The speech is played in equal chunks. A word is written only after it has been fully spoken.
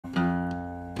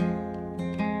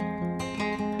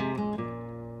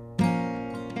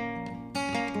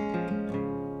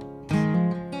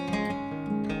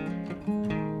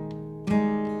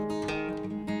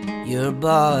Your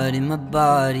body, my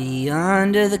body,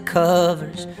 under the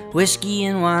covers. Whiskey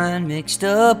and wine mixed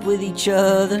up with each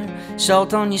other.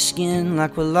 Salt on your skin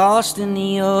like we're lost in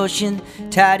the ocean.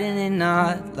 Tied in a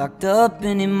knot, locked up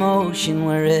in emotion.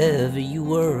 Wherever you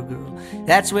were, girl,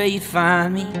 that's where you'd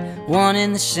find me. One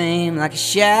and the same, like a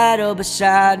shadow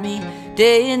beside me.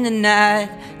 Day into night,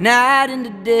 night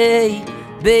into day.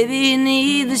 Baby,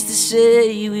 needless to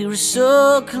say, we were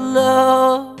so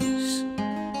close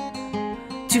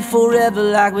to forever,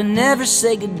 like we never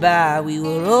say goodbye. We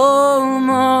were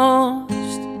almost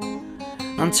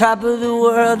on top of the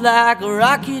world like a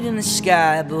rocket in the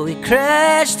sky. But we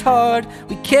crashed hard,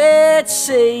 we can't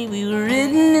say we were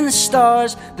written in the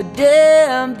stars. But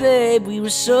damn, babe, we were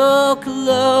so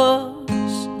close,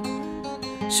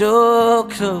 so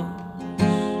close.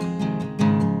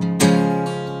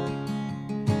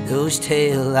 Those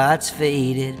taillights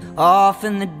faded off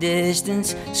in the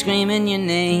distance, screaming your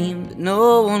name, but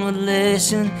no one would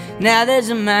listen. Now there's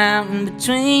a mountain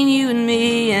between you and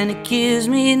me, and it kills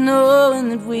me knowing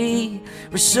that we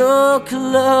were so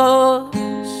close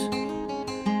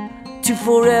to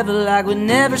forever, like we'd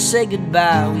never say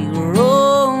goodbye. We were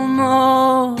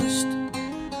almost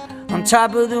on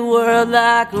top of the world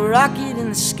like a rocket in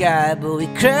the sky. But we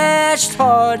crashed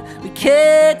hard, we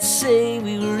can't say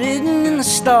we were written in the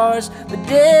stars. But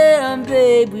damn,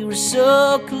 babe, we were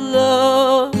so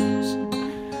close,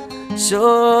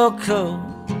 so close.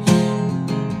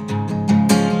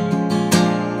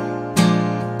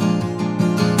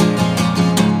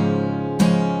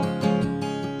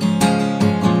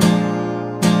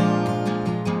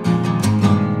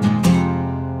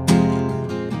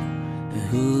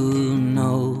 Who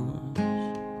knows?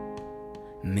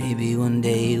 Maybe one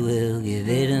day we'll give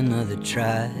it another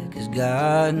try. 'Cause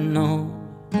God knows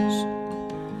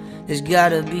there's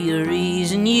gotta be a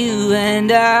reason you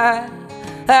and I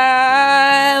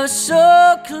was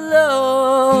so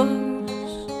close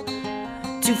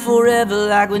to forever,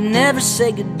 like we'd never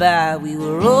say goodbye. We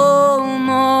were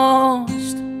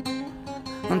almost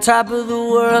on top of the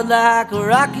world like a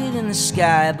rocket in the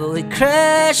sky. But we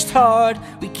crashed hard,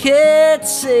 we can't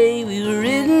say we were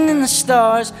written in the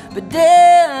stars. But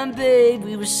damn, babe,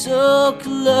 we were so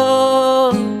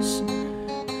close,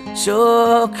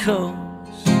 so close,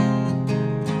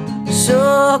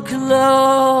 so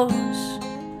close,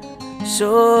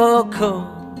 so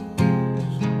close.